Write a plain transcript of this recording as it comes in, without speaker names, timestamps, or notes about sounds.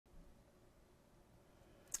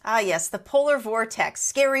Ah, yes, the polar vortex.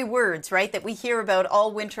 Scary words, right, that we hear about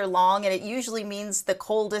all winter long, and it usually means the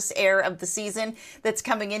coldest air of the season that's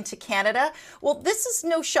coming into Canada. Well, this is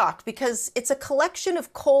no shock because it's a collection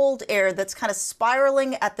of cold air that's kind of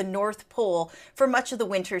spiraling at the North Pole for much of the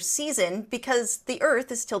winter season because the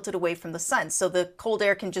Earth is tilted away from the sun. So the cold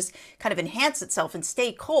air can just kind of enhance itself and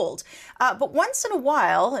stay cold. But once in a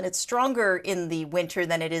while, and it's stronger in the winter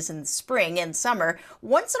than it is in the spring and summer,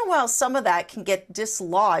 once in a while, some of that can get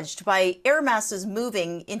dislodged by air masses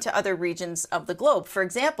moving into other regions of the globe. For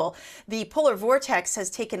example, the polar vortex has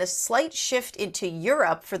taken a slight shift into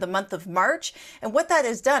Europe for the month of March, and what that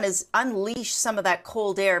has done is unleash some of that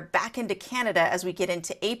cold air back into Canada as we get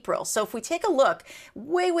into April. So if we take a look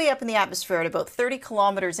way up in the atmosphere at about 30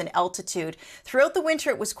 kilometers in altitude, throughout the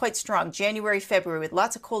winter it was quite strong, January, February, with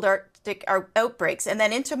lots of cold Arctic outbreaks, and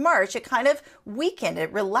then into March it kind of weakened,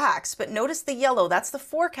 it relaxed. But notice the yellow, that's the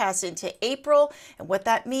forecast into April, and what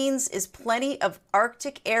that means is plenty of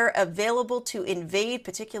Arctic air available to invade,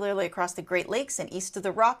 particularly across the Great Lakes and east of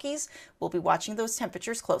the Rockies. We'll be watching those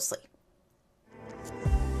temperatures closely.